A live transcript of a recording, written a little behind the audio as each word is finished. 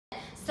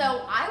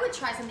So I would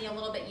try something a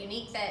little bit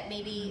unique that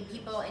maybe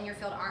people in your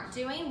field aren't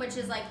doing, which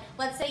is like,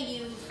 let's say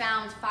you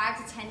found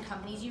 5 to 10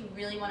 companies you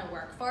really want to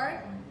work for,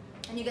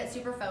 and you get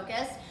super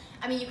focused.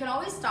 I mean, you can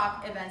always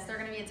stalk events they're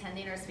going to be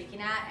attending or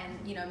speaking at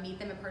and meet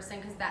them in person,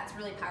 because that's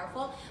really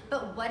powerful.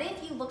 But what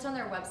if you looked on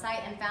their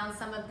website and found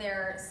some of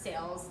their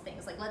sales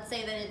things? Like, let's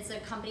say that it's a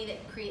company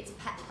that creates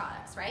pet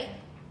products, right?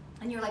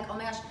 And you're like, oh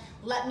my gosh,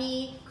 let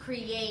me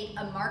create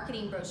a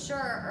marketing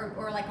brochure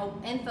or like an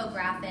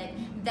infographic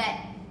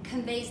that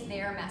conveys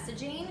their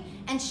messaging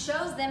and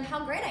shows them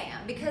how great I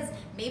am, because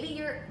maybe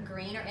you're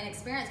green or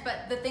inexperienced,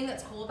 but the thing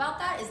that's cool about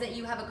that is that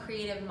you have a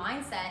creative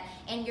mindset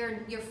and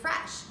you're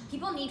fresh.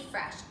 People need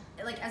fresh.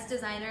 Like, as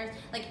designers,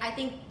 like, I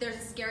think there's a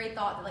scary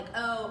thought that like,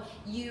 oh,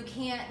 you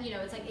can't,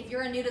 it's like if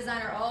you're a new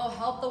designer, oh,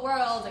 help the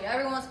world, like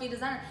everyone wants to be a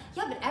designer.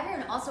 Yeah, but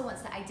everyone also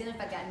wants to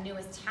identify that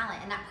newest talent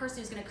and that person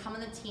who's gonna come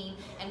on the team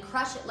and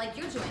crush it like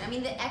you're doing. I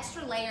mean, the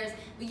extra layers,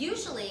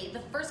 usually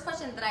the first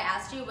question that I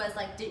asked you was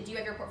like, do you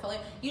have your portfolio?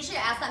 Usually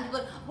I ask that and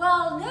people are like,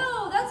 well,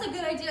 no, that's a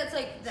good idea. It's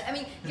like, I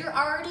mean, you're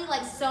already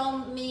like so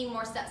many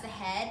more steps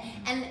ahead,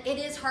 and it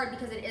is hard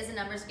because it is a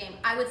numbers game.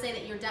 I would say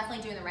that you're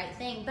definitely doing the right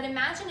thing, but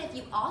imagine if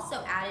you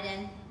also added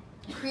in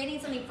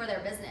creating something for their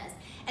business.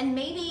 And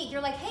maybe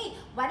you're like, hey,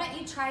 why don't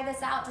you try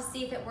this out to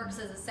see if it works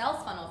as a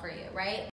sales funnel for you, right?